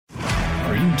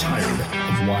you tired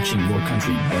of watching your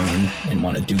country burn and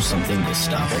want to do something to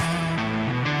stop it?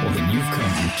 Well, then you've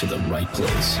come to the right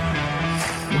place.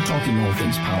 We're talking all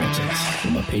things politics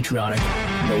from a patriotic,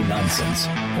 no-nonsense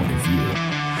point of view.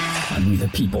 I'm We the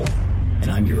People, and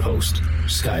I'm your host,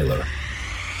 Skylar,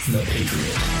 the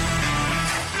Patriot.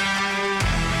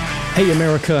 Hey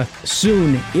America,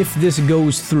 soon, if this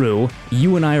goes through,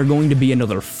 you and I are going to be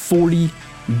another $40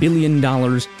 billion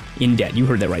in debt. You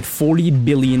heard that right, $40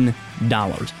 billion.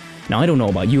 Now, I don't know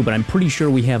about you, but I'm pretty sure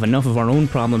we have enough of our own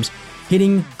problems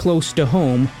hitting close to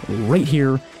home right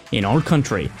here in our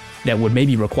country that would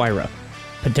maybe require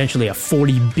potentially a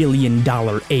 $40 billion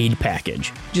aid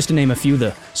package. Just to name a few,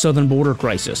 the southern border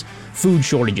crisis, food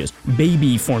shortages,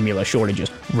 baby formula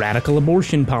shortages, radical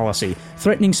abortion policy,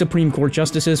 threatening Supreme Court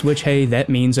justices, which, hey, that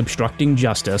means obstructing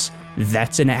justice.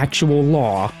 That's an actual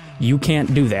law. You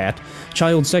can't do that.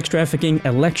 Child sex trafficking,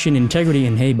 election integrity,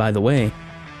 and hey, by the way,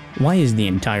 why is the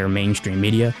entire mainstream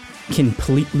media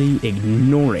completely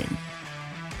ignoring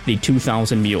the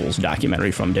 2000 Mules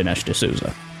documentary from Dinesh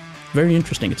D'Souza? Very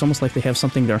interesting. It's almost like they have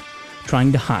something they're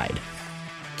trying to hide.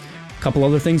 A couple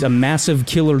other things, a massive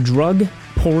killer drug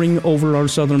pouring over our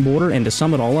southern border, and to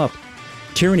sum it all up,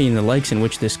 tyranny and the likes in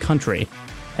which this country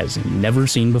has never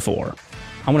seen before.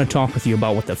 I want to talk with you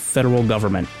about what the federal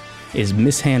government is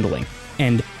mishandling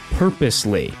and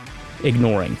purposely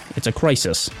ignoring. It's a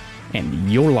crisis, and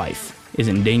your life is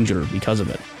in danger because of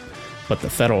it. But the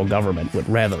federal government would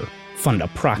rather fund a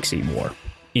proxy war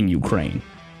in Ukraine.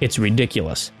 It's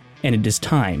ridiculous, and it is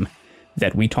time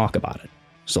that we talk about it.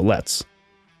 So let's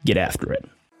get after it.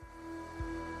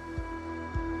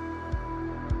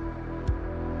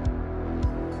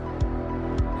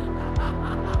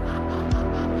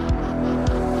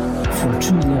 For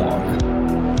too long,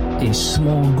 a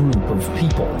small group of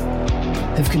people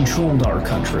have controlled our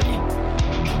country,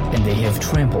 and they have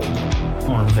trampled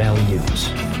our values.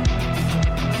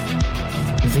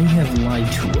 They have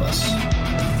lied to us.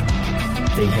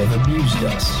 They have abused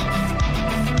us.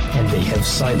 And they have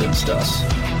silenced us.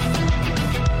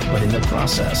 But in the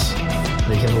process,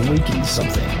 they have awakened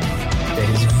something that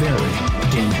is very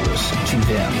dangerous to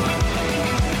them.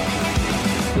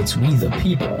 It's we the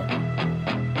people.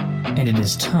 And it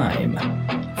is time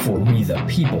for we the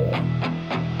people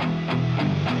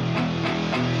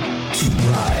to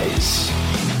rise.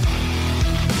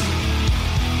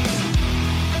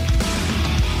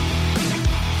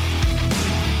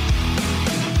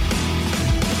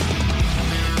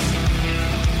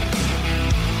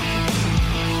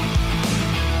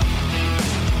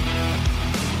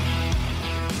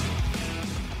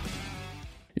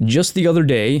 Just the other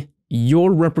day,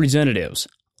 your representatives,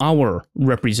 our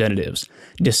representatives,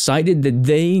 decided that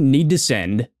they need to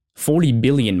send $40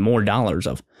 billion more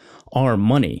of our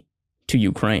money to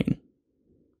Ukraine.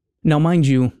 Now, mind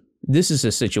you, this is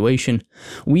a situation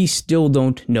we still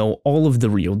don't know all of the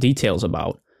real details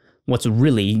about what's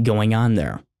really going on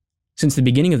there. Since the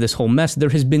beginning of this whole mess, there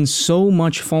has been so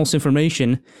much false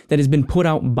information that has been put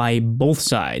out by both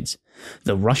sides,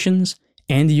 the Russians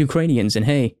and the Ukrainians, and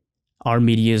hey, our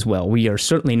media as well. We are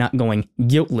certainly not going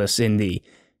guiltless in the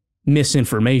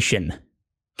misinformation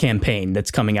campaign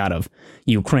that's coming out of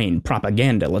Ukraine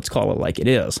propaganda, let's call it like it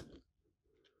is.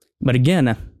 But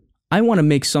again, I want to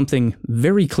make something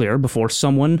very clear before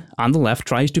someone on the left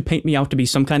tries to paint me out to be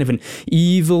some kind of an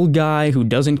evil guy who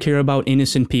doesn't care about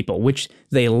innocent people, which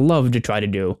they love to try to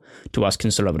do to us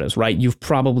conservatives, right? You've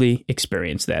probably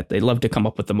experienced that. They love to come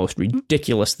up with the most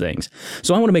ridiculous things.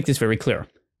 So I want to make this very clear.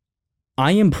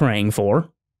 I am praying for,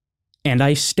 and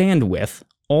I stand with,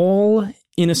 all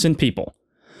innocent people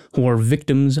who are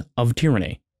victims of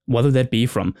tyranny, whether that be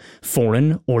from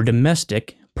foreign or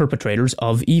domestic perpetrators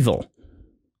of evil.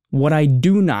 What I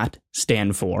do not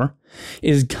stand for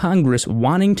is Congress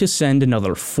wanting to send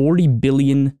another $40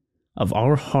 billion of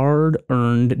our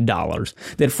hard-earned dollars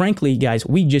that, frankly, guys,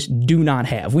 we just do not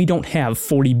have. We don't have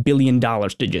 $40 billion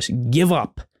to just give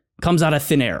up. Comes out of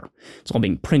thin air. It's all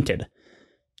being printed.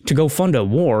 To go fund a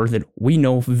war that we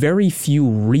know very few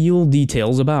real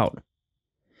details about.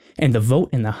 And the vote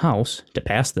in the House to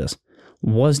pass this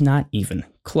was not even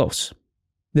close.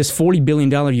 This $40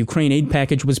 billion Ukraine aid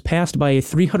package was passed by a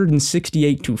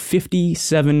 368 to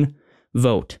 57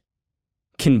 vote.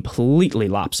 Completely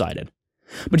lopsided.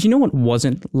 But you know what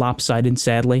wasn't lopsided,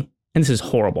 sadly? And this is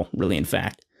horrible, really, in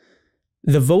fact.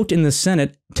 The vote in the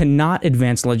Senate to not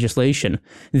advance legislation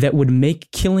that would make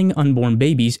killing unborn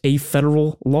babies a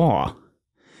federal law.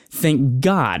 Thank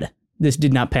God this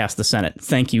did not pass the Senate.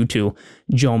 Thank you to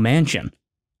Joe Manchin.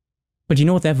 But you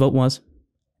know what that vote was?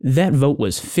 That vote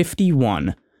was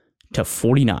 51 to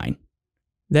 49.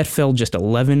 That fell just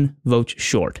 11 votes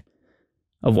short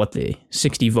of what the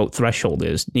 60-vote threshold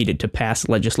is needed to pass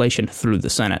legislation through the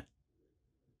Senate.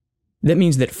 That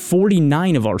means that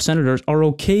 49 of our senators are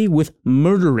okay with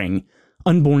murdering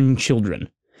unborn children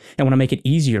and want to make it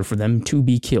easier for them to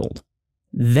be killed.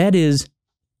 That is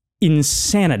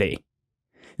insanity.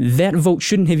 That vote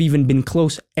shouldn't have even been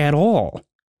close at all,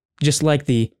 just like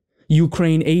the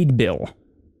Ukraine aid bill.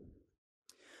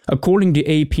 According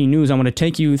to AP News, I want to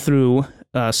take you through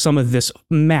some of this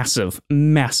massive,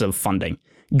 massive funding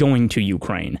going to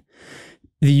Ukraine.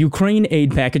 The Ukraine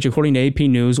aid package, according to AP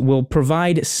News, will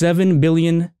provide $7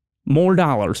 billion more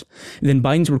dollars than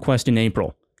Biden's request in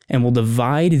April, and will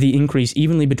divide the increase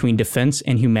evenly between defense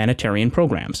and humanitarian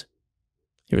programs.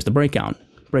 Here's the breakdown.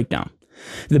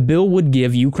 The bill would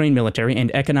give Ukraine military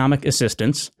and economic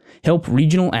assistance, help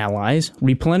regional allies,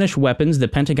 replenish weapons the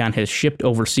Pentagon has shipped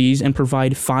overseas, and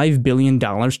provide $5 billion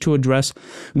to address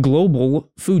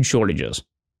global food shortages.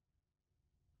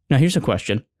 Now here's a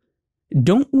question.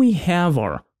 Don't we have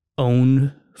our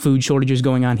own food shortages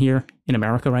going on here in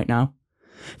America right now?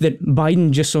 That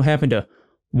Biden just so happened to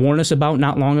warn us about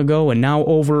not long ago, and now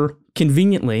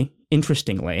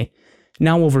interestingly,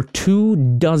 over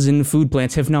 24 food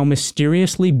plants have now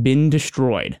mysteriously been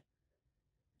destroyed.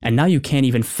 And now you can't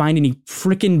even find any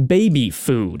frickin' baby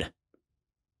food.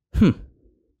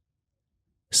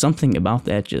 Something about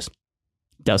that just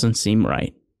doesn't seem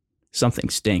right. Something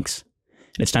stinks.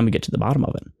 And it's time to get to the bottom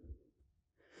of it.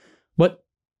 But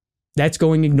that's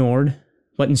going ignored.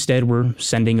 But instead, we're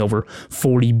sending over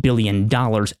 $40 billion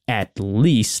at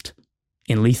least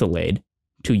in lethal aid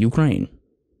to Ukraine.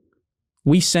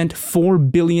 We sent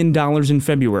 $4 billion in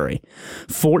February,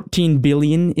 $14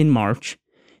 billion in March,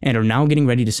 and are now getting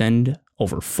ready to send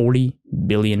over $40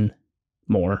 billion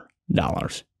more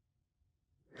dollars.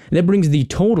 That brings the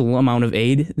total amount of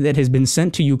aid that has been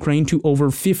sent to Ukraine to over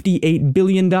 $58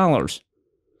 billion.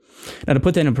 Now, to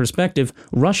put that in perspective,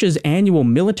 Russia's annual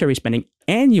military spending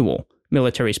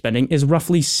is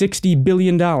roughly $60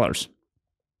 billion.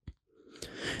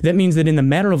 That means that in the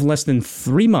matter of less than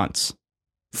 3 months,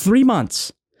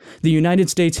 the United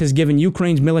States has given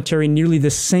Ukraine's military nearly the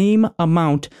same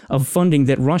amount of funding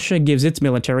that Russia gives its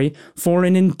military for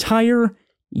an entire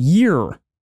year.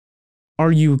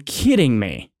 Are you kidding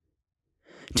me?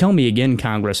 Tell me again,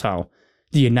 Congress, how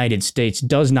the United States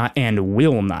does not and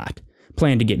will not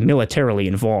plan to get militarily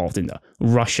involved in the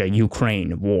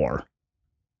Russia-Ukraine war.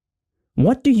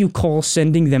 What do you call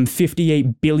sending them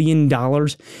 $58 billion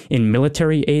in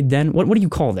military aid then? What do you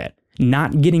call that?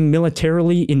 Not getting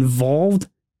militarily involved?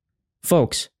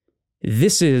 Folks,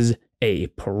 this is a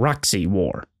proxy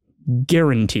war.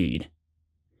 Guaranteed.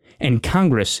 And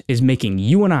Congress is making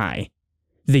you and I,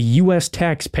 the U.S.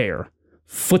 taxpayer,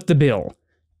 foot the bill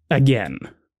again.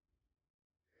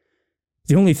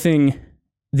 The only thing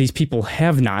these people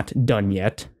have not done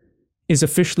yet is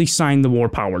officially sign the War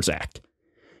Powers Act,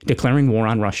 declaring war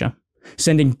on Russia,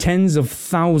 sending tens of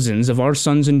thousands of our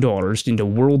sons and daughters into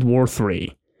World War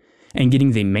III, and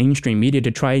getting the mainstream media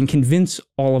to try and convince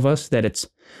all of us that it's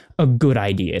a good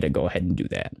idea to go ahead and do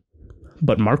that.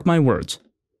 But mark my words,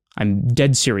 I'm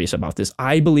dead serious about this.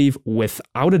 I believe,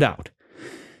 without a doubt,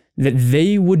 that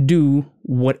they would do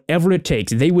whatever it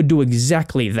takes. They would do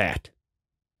exactly that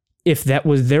if that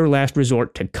was their last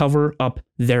resort to cover up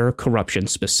their corruption,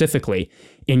 specifically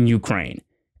in Ukraine.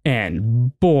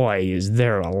 And boy, is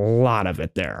there a lot of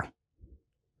it there.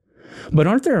 But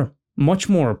aren't there much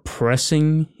more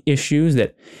pressing issues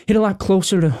that hit a lot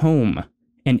closer to home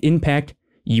and impact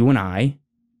you and I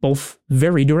both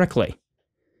very directly,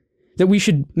 that we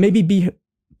should maybe be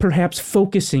perhaps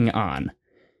focusing on,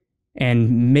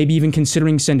 and maybe even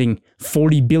considering sending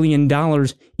 $40 billion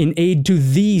in aid to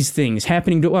these things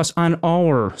happening to us on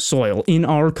our soil, in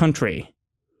our country?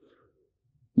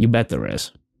 You bet there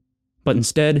is. But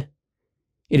instead,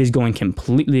 it is going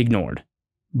completely ignored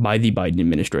by the Biden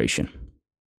administration.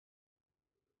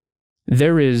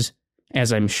 There is,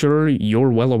 as I'm sure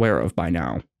you're well aware of by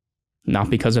now, not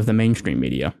because of the mainstream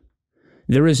media,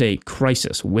 there is a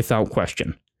crisis without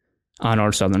question on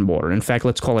our southern border. In fact,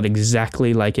 let's call it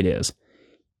exactly like it is.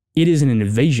 It is an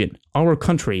invasion. Our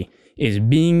country is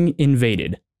being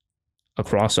invaded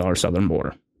across our southern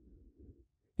border.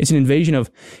 It's an invasion of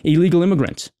illegal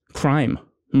immigrants, crime,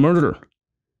 murder,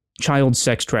 child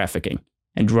sex trafficking,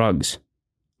 and drugs,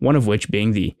 one of which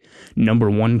being the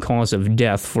 #1 cause of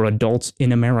death for adults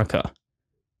in America,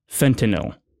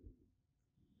 fentanyl.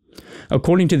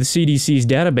 According to the CDC's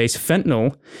database,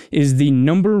 fentanyl is the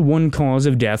 #1 cause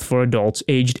of death for adults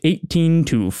aged 18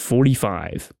 to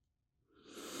 45.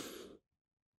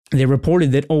 They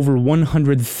reported that over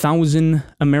 100,000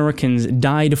 Americans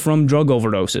died from drug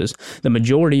overdoses, the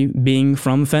majority being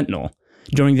from fentanyl,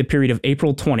 during the period of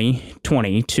April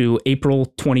 2020 to April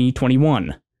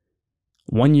 2021.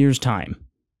 1 year's time.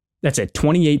 That's a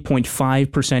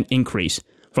 28.5% increase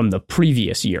from the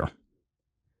previous year.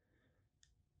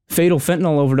 Fatal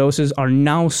fentanyl overdoses are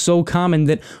now so common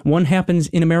that one happens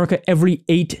in America every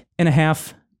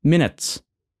 8.5 minutes,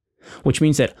 which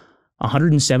means that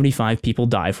 175 people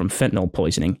die from fentanyl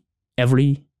poisoning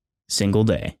every single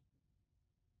day.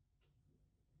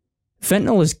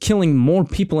 Fentanyl is killing more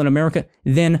people in America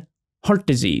than heart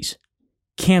disease,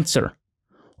 cancer,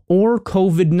 or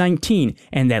COVID-19.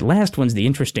 And that last one's the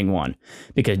interesting one.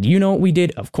 Because do you know what we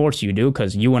did? Of course you do,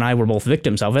 because you and I were both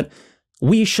victims of it.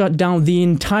 We shut down the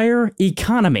entire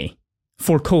economy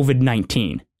for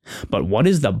COVID-19. But what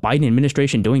is the Biden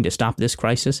administration doing to stop this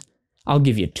crisis? I'll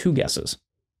give you 2 guesses.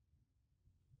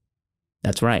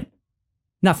 That's right.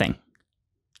 Nothing.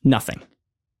 Nothing.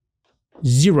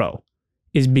 Zero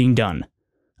is being done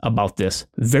about this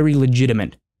very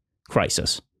legitimate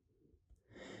crisis.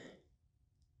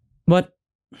 But,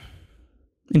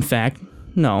 in fact,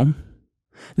 no,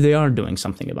 they are doing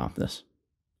something about this.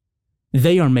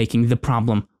 They are making the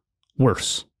problem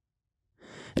worse.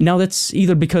 Now, that's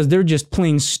either because they're just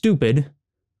plain stupid,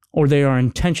 or they are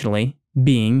intentionally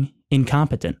being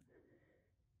incompetent.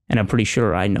 And I'm pretty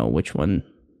sure I know which one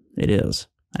it is.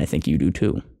 I think you do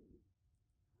too.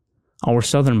 Our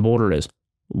southern border is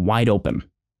wide open.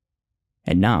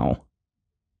 And now,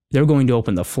 they're going to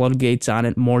open the floodgates on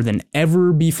it more than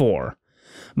ever before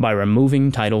by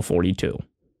removing Title 42.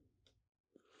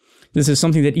 This is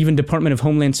something that even Department of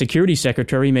Homeland Security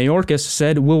Secretary Mayorkas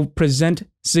said will present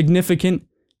significant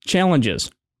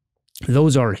challenges.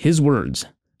 Those are his words,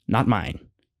 not mine.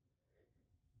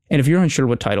 And if you're unsure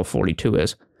what Title 42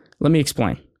 is, let me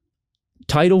explain.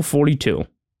 Title 42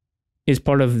 is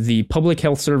part of the Public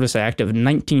Health Service Act of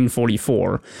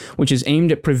 1944, which is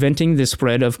aimed at preventing the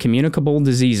spread of communicable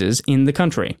diseases in the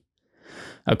country.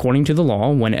 According to the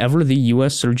law, whenever the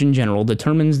U.S. Surgeon General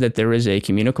determines that there is a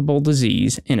communicable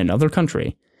disease in another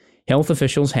country, health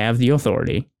officials have the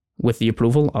authority, with the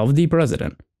approval of the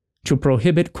President, to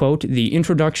prohibit, quote, the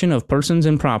introduction of persons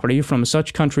and property from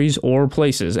such countries or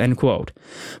places, end quote,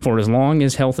 for as long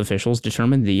as health officials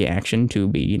determine the action to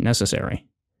be necessary.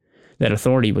 That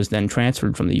authority was then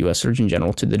transferred from the U.S. Surgeon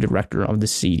General to the director of the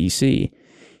CDC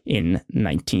in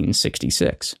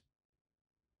 1966.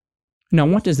 Now,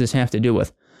 what does this have to do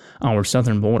with our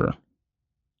southern border?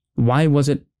 Why was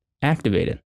it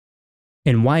activated?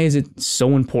 And why is it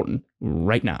so important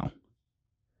right now?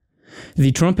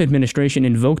 The Trump administration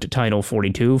invoked Title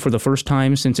 42 for the first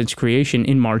time since its creation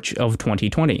in March of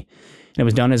 2020. It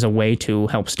was done as a way to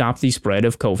help stop the spread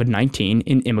of COVID-19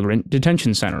 in immigrant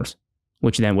detention centers,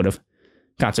 which then would have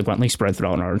consequently spread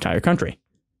throughout our entire country.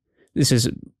 This is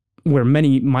where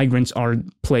many migrants are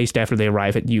placed after they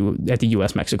arrive at the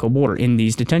U.S.-Mexico border in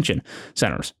these detention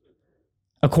centers.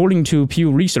 According to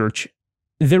Pew Research,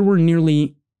 there were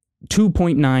nearly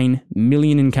 2.9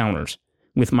 million encounters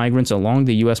with migrants along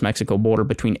the U.S.-Mexico border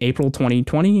between April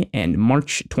 2020 and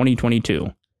March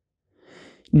 2022.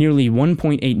 Nearly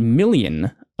 1.8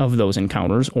 million of those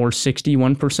encounters, or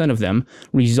 61% of them,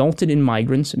 resulted in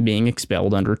migrants being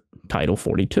expelled under Title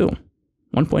 42.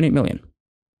 1.8 million.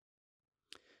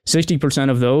 60%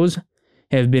 of those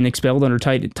have been expelled under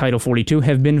Title 42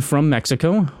 have been from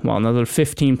Mexico, while another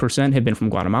 15% have been from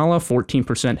Guatemala,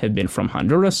 14% have been from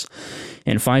Honduras,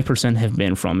 and 5% have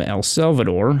been from El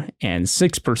Salvador, and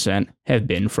 6% have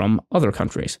been from other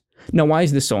countries. Now, why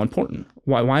is this so important?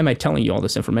 Why am I telling you all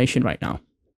this information right now?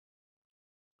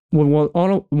 Well,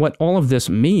 what all of this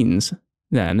means,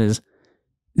 then, is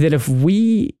that if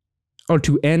we are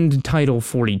to end Title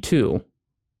 42,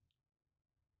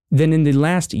 then in the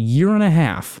last year and a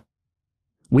half,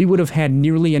 we would have had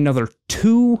nearly another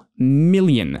 2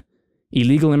 million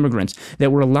illegal immigrants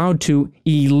that were allowed to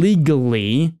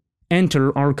illegally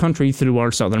enter our country through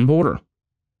our southern border.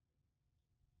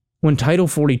 When Title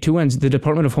 42 ends, the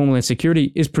Department of Homeland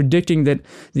Security is predicting that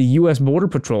the U.S. Border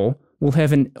Patrol will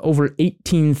have over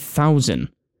 18,000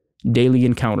 daily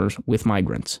encounters with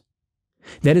migrants.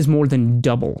 That is more than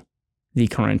double the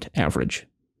current average.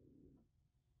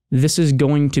 This is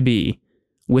going to be,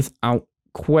 without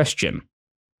question,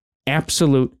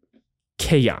 absolute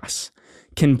chaos,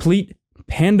 complete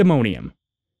pandemonium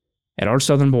at our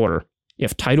southern border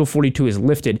if Title 42 is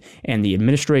lifted and the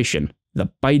administration, the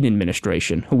Biden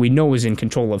administration, who we know is in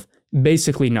control of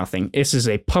basically nothing. This is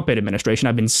a puppet administration.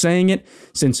 I've been saying it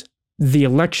since the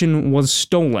election was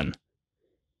stolen.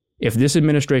 If this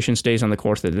administration stays on the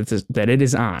course that it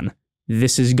is on,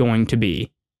 this is going to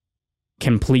be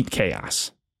complete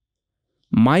chaos.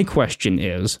 My question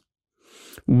is,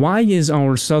 Why is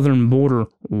our southern border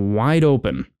wide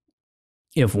open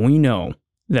if we know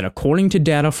that according to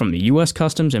data from the U.S.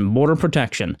 Customs and Border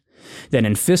Protection, that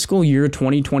in fiscal year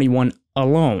 2021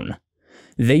 alone,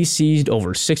 they seized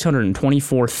over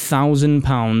 624,000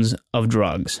 pounds of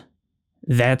drugs?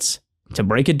 That's, to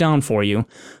break it down for you,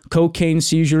 cocaine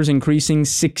seizures increasing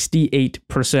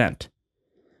 68%,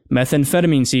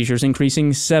 methamphetamine seizures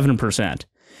increasing 7%,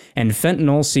 and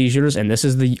fentanyl seizures, and this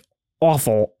is the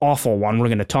awful, awful one, we're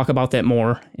going to talk about that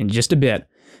more in just a bit,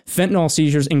 fentanyl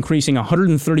seizures increasing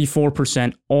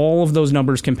 134%, all of those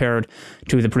numbers compared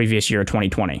to the previous year,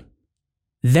 2020.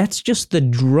 That's just the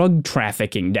drug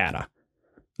trafficking data.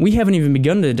 We haven't even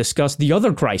begun to discuss the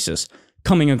other crisis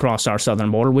coming across our southern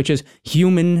border, which is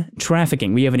human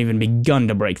trafficking. We haven't even begun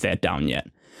to break that down yet.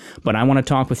 But I want to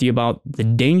talk with you about the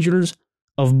dangers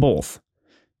of both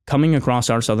coming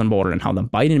across our southern border and how the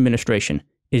Biden administration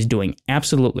is doing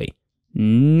absolutely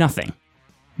nothing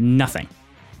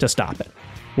to stop it.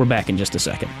 We're back in just a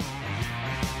second.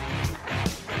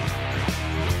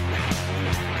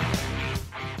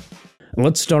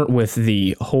 Let's start with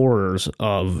the horrors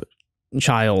of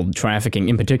child trafficking,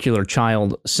 in particular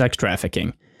child sex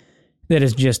trafficking, that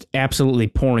is just absolutely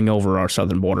pouring over our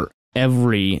southern border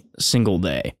every single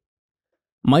day.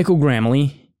 Michael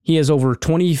Gramley, he has over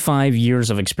 25 years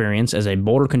of experience as a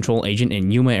border control agent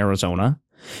in Yuma, Arizona.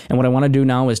 And what I want to do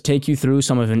now is take you through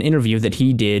some of an interview that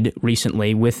he did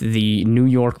recently with the New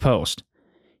York Post.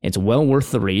 It's well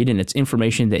worth the read, and it's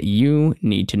information that you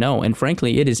need to know. And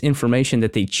frankly, it is information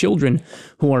that the children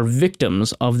who are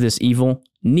victims of this evil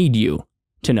need you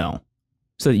to know,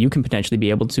 so that you can potentially be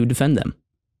able to defend them.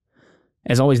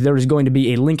 As always, there is going to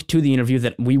be a link to the interview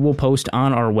that we will post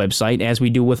on our website, as we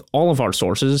do with all of our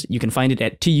sources. You can find it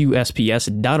at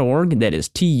tusps.org. That is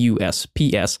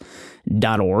tusps.org.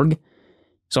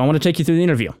 So I want to take you through the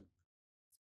interview.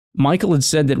 Michael had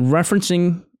said that,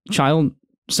 referencing child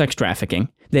sex trafficking,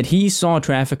 that he saw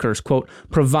traffickers, quote,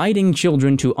 providing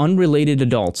children to unrelated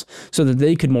adults so that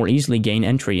they could more easily gain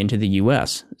entry into the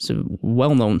U.S. It's a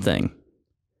well-known thing.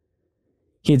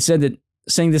 He had said that,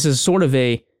 saying this is sort of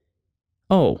a,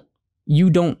 oh, you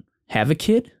don't have a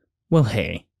kid? Well,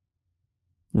 hey,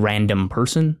 random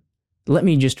person, let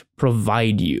me just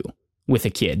provide you with a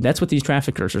kid. That's what these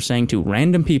traffickers are saying to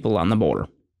random people on the border.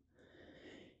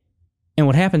 And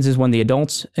what happens is, when the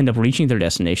adults end up reaching their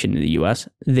destination in the U.S.,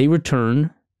 they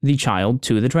return the child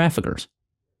to the traffickers,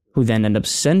 who then end up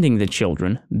sending the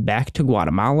children back to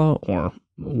Guatemala or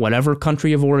whatever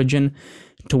country of origin,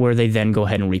 to where they then go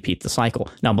ahead and repeat the cycle.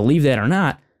 Now, believe that or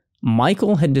not,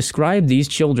 Michael had described these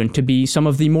children to be some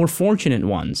of the more fortunate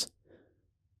ones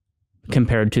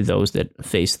compared to those that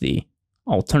face the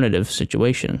alternative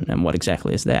situation. And what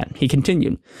exactly is that? He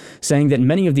continued, saying that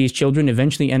many of these children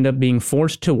eventually end up being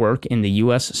forced to work in the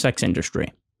U.S. sex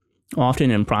industry,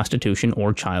 often in prostitution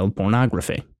or child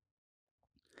pornography.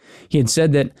 He had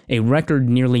said that a record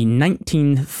nearly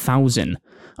 19,000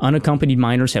 unaccompanied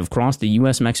minors have crossed the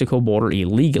U.S.-Mexico border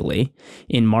illegally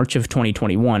in March of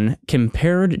 2021,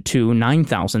 compared to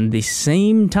 9,000 the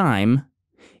same time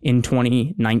in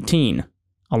 2019,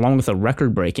 along with a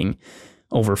record-breaking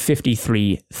over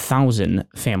 53,000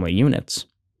 family units.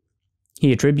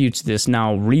 He attributes this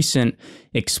now recent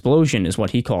explosion, is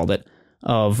what he called it,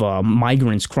 of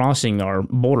migrants crossing our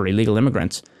border, illegal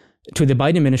immigrants, to the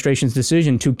Biden administration's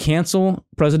decision to cancel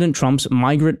President Trump's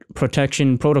Migrant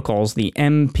Protection Protocols, the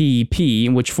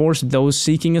MPP, which forced those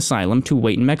seeking asylum to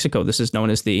wait in Mexico. This is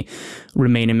known as the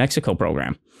Remain in Mexico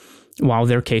program, while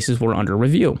their cases were under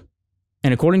review.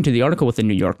 And according to the article with the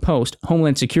New York Post,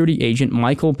 Homeland Security agent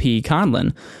Michael P.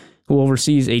 Conlon, who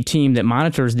oversees a team that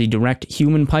monitors the direct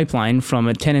human pipeline from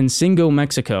Tenancingo,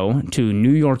 Mexico to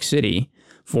New York City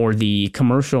for the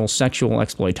commercial sexual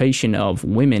exploitation of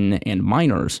women and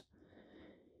minors.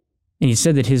 And he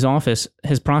said that his office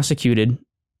has prosecuted,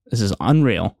 this is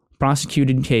unreal,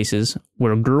 prosecuted cases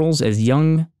where girls as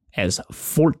young as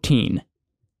 14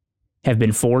 have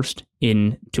been forced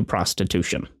into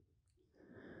prostitution.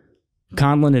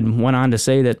 Conlon had went on to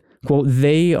say that, quote,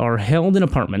 they are held in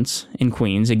apartments in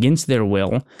Queens against their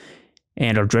will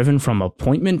and are driven from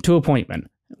appointment to appointment,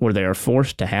 where they are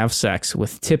forced to have sex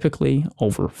with typically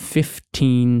over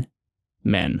 15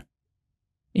 men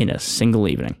in a single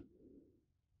evening.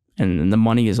 And then the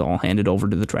money is all handed over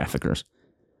to the traffickers.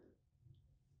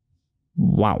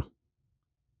 Wow.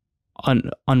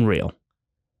 Unreal.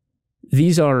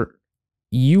 These are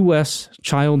U.S.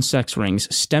 child sex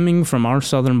rings stemming from our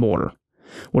southern border,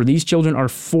 where these children are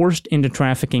forced into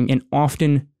trafficking and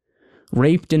often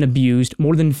raped and abused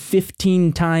more than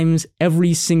 15 times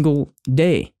every single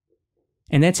day.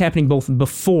 And that's happening both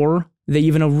before they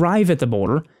even arrive at the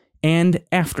border and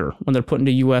after when they're put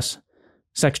into U.S.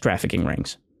 sex trafficking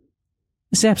rings.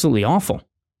 It's absolutely awful.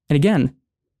 And again,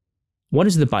 what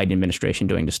is the Biden administration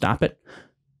doing to stop it?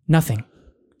 Nothing.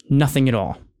 Nothing at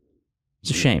all.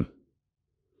 It's a shame.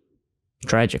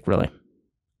 Tragic, really.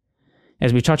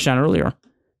 As we touched on earlier,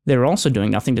 they're also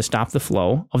doing nothing to stop the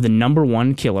flow of the number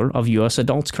one killer of U.S.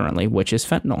 adults currently, which is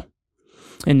fentanyl.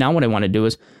 And now what I want to do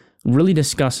is really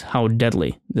discuss how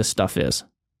deadly this stuff is.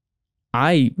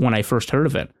 When I first heard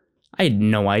of it, I had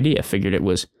no idea. Figured it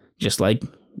was just like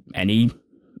any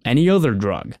other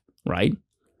drug, right?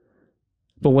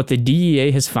 But what the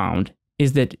DEA has found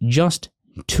is that just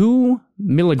 2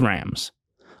 milligrams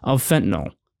of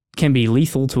fentanyl can be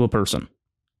lethal to a person.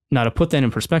 Now, to put that in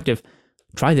perspective,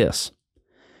 try this.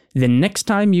 The next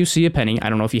time you see a penny, I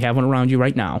don't know if you have one around you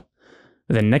right now,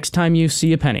 the next time you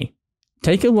see a penny,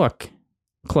 take a look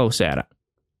close at it.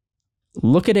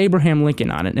 Look at Abraham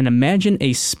Lincoln on it and imagine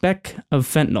a speck of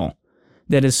fentanyl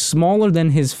that is smaller than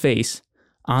his face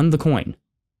on the coin.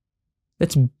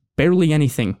 That's barely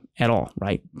anything at all,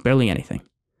 right? Barely anything.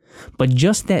 But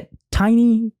just that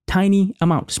tiny, tiny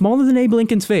amount, smaller than Abe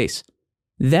Lincoln's face,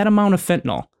 that amount of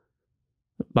fentanyl,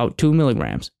 about 2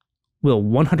 milligrams, will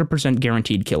 100%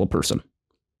 guaranteed kill a person.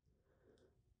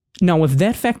 Now, if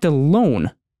that fact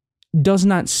alone does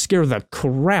not scare the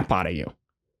crap out of you,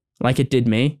 like it did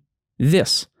me,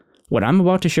 what I'm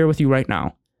about to share with you right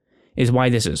now, is why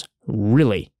this is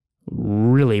really,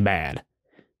 really bad.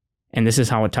 And this is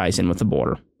how it ties in with the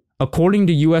border. According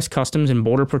to U.S. Customs and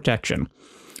Border Protection,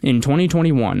 in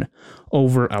 2021,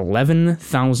 over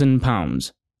 11,000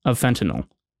 pounds of fentanyl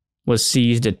was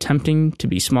seized attempting to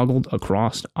be smuggled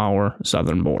across our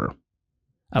southern border.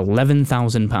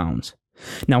 11,000 pounds.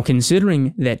 Now,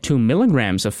 considering that 2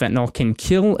 milligrams of fentanyl can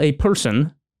kill a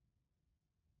person,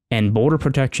 and Border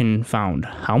Protection found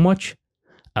how much?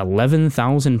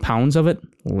 11,000 pounds of it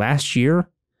last year?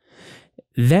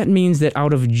 That means that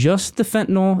out of just the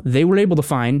fentanyl they were able to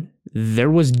find, there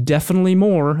was definitely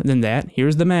more than that.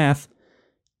 Here's the math.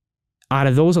 Out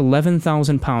of those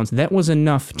 11,000 pounds, that was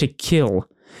enough to kill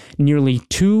nearly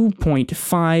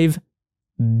 2.5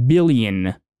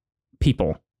 billion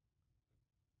people.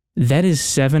 That is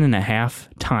 7.5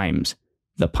 times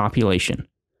the population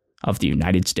of the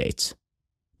United States.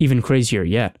 Even crazier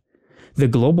yet, the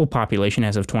global population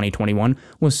as of 2021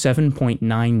 was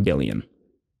 7.9 billion.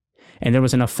 And there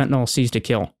was enough fentanyl seized to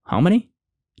kill how many?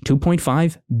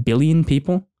 2.5 billion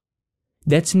people?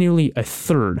 That's nearly a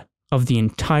third of the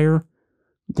entire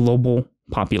global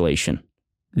population.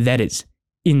 That is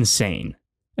insane.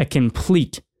 A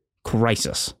complete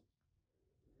crisis.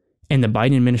 And the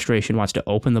Biden administration wants to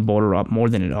open the border up more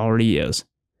than it already is,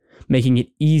 making it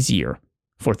easier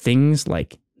for things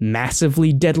like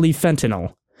massively deadly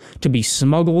fentanyl to be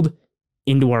smuggled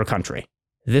into our country.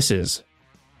 This is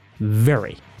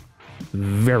very,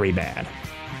 very bad.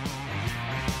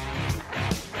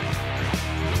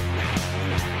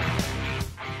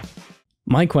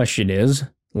 My question is,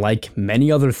 like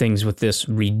many other things with this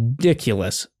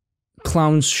ridiculous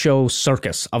clown show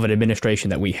circus of an administration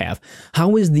that we have,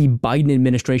 how is the Biden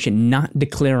administration not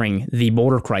declaring the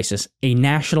border crisis a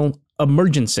national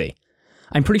emergency?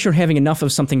 I'm pretty sure having enough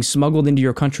of something smuggled into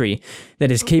your country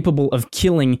that is capable of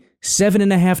killing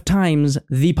 7.5 times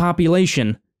the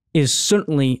population is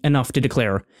certainly enough to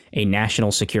declare a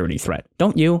national security threat.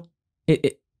 Don't you?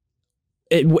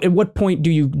 At what point do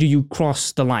you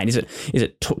cross the line? Is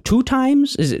it 2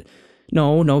 times? Is it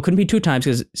no? It couldn't be 2 times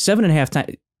because 7.5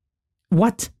 times.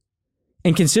 What?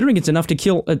 And considering it's enough to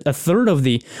kill a third of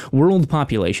the world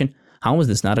population, how is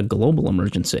this not a global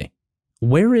emergency?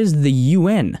 Where is the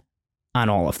UN on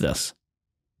all of this?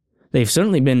 They've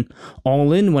certainly been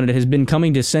all in when it has been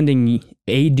coming to sending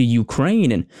aid to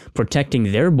Ukraine and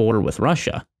protecting their border with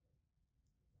Russia.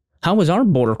 How is our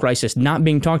border crisis not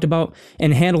being talked about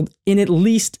and handled in at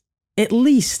least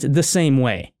the same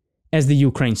way as the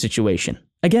Ukraine situation?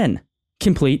 Again,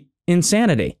 complete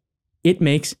insanity. It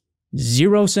makes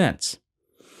 0 sense.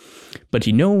 But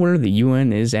you know where the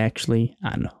UN is actually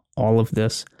on all of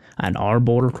this, on our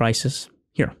border crisis?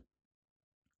 Here,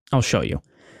 I'll show you.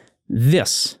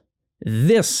 This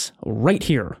right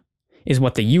here is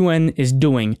what the UN is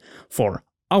doing for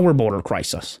our border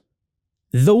crisis.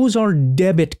 Those are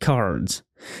debit cards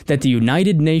that the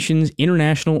United Nations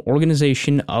International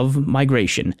Organization of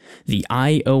Migration, the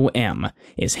IOM,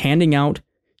 is handing out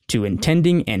to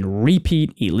intending and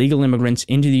repeat illegal immigrants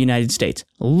into the United States.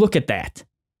 Look at that.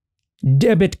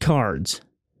 Debit cards.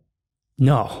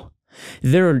 No,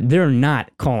 they're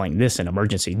not calling this an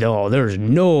emergency. No, there's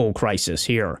no crisis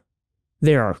here.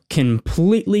 They are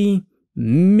completely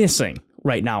missing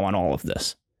right now on all of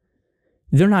this.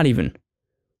 They're not even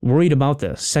Worried about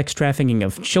the sex trafficking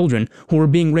of children who are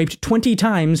being raped 20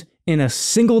 times in a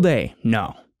single day.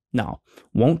 No.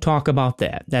 Won't talk about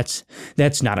that. That's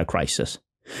not a crisis.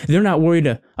 They're not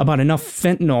worried about enough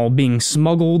fentanyl being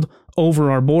smuggled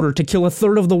over our border to kill a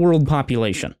third of the world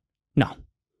population. No,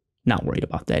 not worried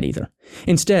about that either.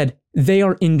 Instead, they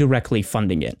are indirectly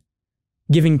funding it,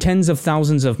 giving tens of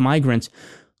thousands of migrants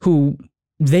who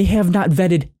they have not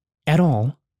vetted at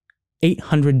all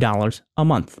 $800 a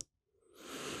month.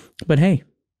 But hey,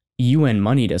 UN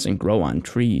money doesn't grow on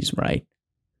trees, right?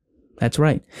 That's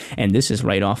right. And this is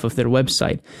right off of their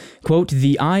website. Quote,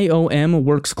 the IOM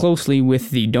works closely with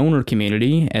the donor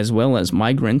community as well as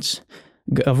migrants,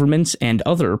 governments, and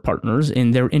other partners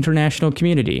in their international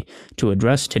community to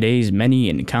address today's many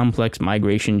and complex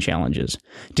migration challenges.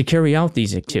 To carry out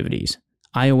these activities,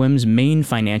 IOM's main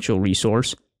financial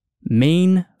resource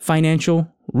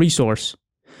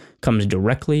comes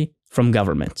directly from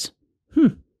governments.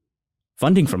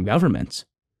 Funding from governments?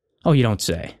 Oh, you don't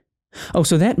say. Oh,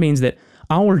 so that means that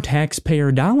our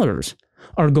taxpayer dollars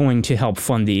are going to help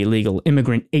fund the illegal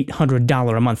immigrant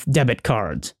 $800 a month debit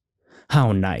cards.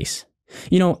 How nice.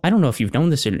 You know, I don't know if you've known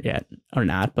this yet or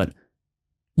not, but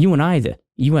you and I, the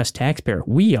U.S. taxpayer,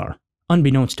 we are,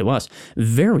 unbeknownst to us,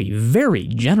 very, very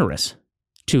generous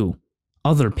to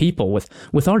other people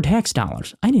with our tax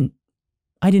dollars. I didn't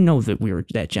know that we were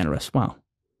that generous. Wow.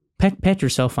 Pat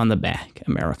yourself on the back,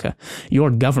 America. Your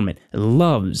government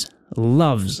loves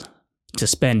to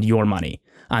spend your money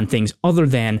on things other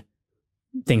than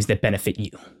things that benefit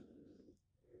you.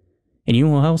 And you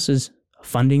know who else is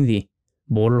funding the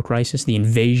border crisis, the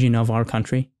invasion of our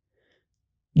country?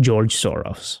 George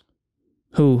Soros.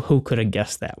 Who could have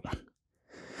guessed that one?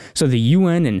 So the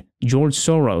UN and George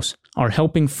Soros are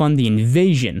helping fund the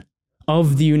invasion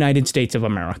of the United States of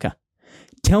America.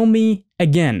 Tell me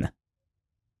again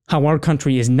how our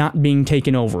country is not being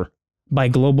taken over by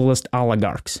globalist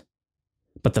oligarchs.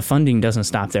 But the funding doesn't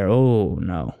stop there. Oh,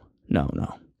 no.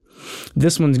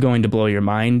 This one's going to blow your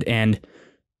mind and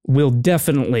will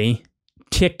definitely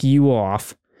tick you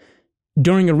off.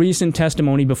 During a recent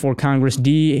testimony before Congress,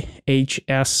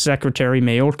 DHS Secretary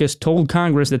Mayorkas told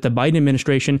Congress that the Biden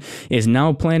administration is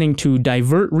now planning to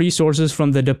divert resources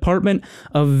from the Department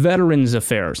of Veterans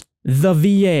Affairs, the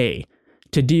VA,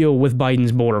 to deal with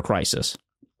Biden's border crisis.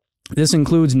 This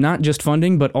includes not just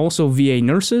funding, but also VA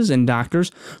nurses and doctors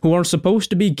who are supposed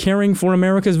to be caring for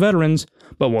America's veterans,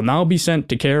 but will now be sent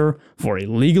to care for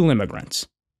illegal immigrants.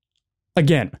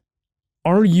 Again,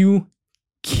 are you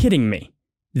kidding me?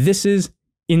 This is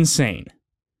insane.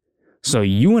 So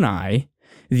you and I,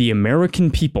 the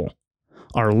American people,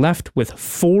 are left with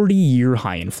 40-year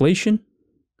high inflation,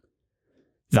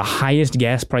 the highest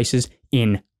gas prices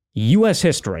in U.S.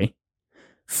 history,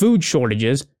 food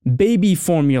shortages, baby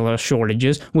formula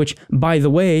shortages, which, by the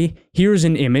way, here's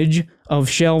an image of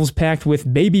shelves packed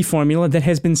with baby formula that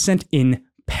has been sent in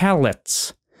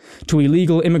pallets to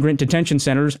illegal immigrant detention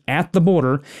centers at the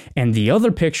border, and the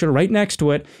other picture right next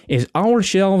to it is our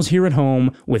shelves here at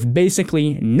home with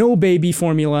basically no baby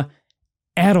formula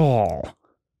at all.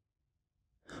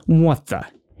 What the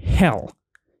hell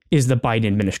is the Biden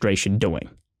administration doing?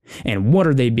 And what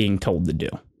are they being told to do?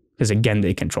 Because again,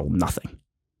 they control nothing.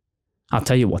 I'll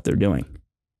tell you what they're doing.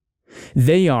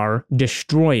 They are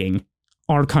destroying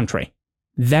our country.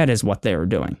 That is what they are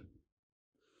doing.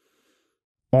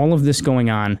 All of this going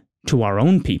on to our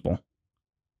own people.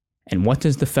 And what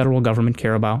does the federal government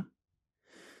care about?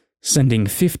 Sending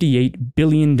 $58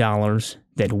 billion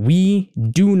that we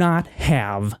do not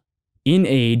have in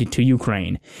aid to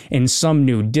Ukraine in some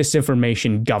new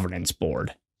disinformation governance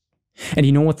board. And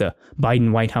you know what the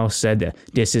Biden White House said that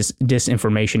this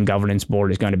disinformation governance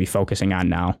board is going to be focusing on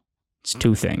now? It's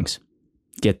two things.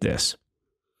 Get this.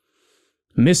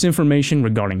 Misinformation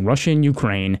regarding Russia and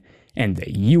Ukraine and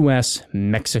the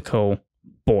U.S.-Mexico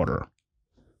border.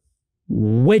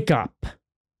 Wake up.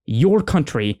 Your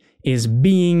country is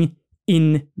being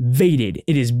invaded.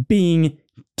 It is being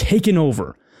taken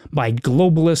over by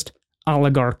globalist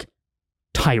oligarch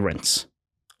tyrants.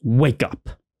 Wake up.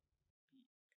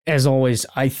 As always,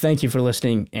 I thank you for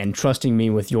listening and trusting me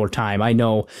with your time. I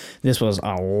know this was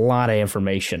a lot of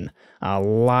information, a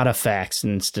lot of facts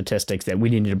and statistics that we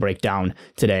needed to break down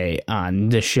today on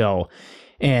this show.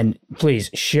 And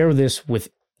please share this with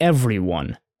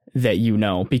everyone that you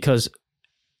know, because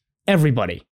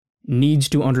everybody needs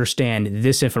to understand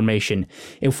this information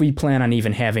if we plan on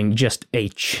even having just a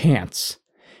chance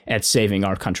at saving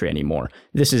our country anymore.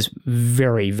 This is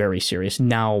very, very serious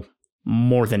now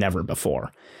more than ever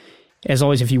before. As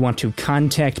always, if you want to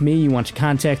contact me, you want to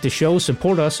contact the show,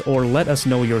 support us, or let us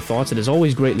know your thoughts, it is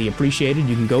always greatly appreciated.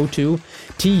 You can go to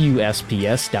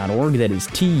TUSPS.org. That is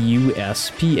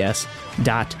TUSPS.org.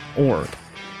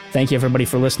 Thank you, everybody,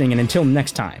 for listening, and until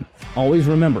next time, always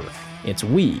remember, it's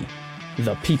we,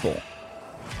 the people.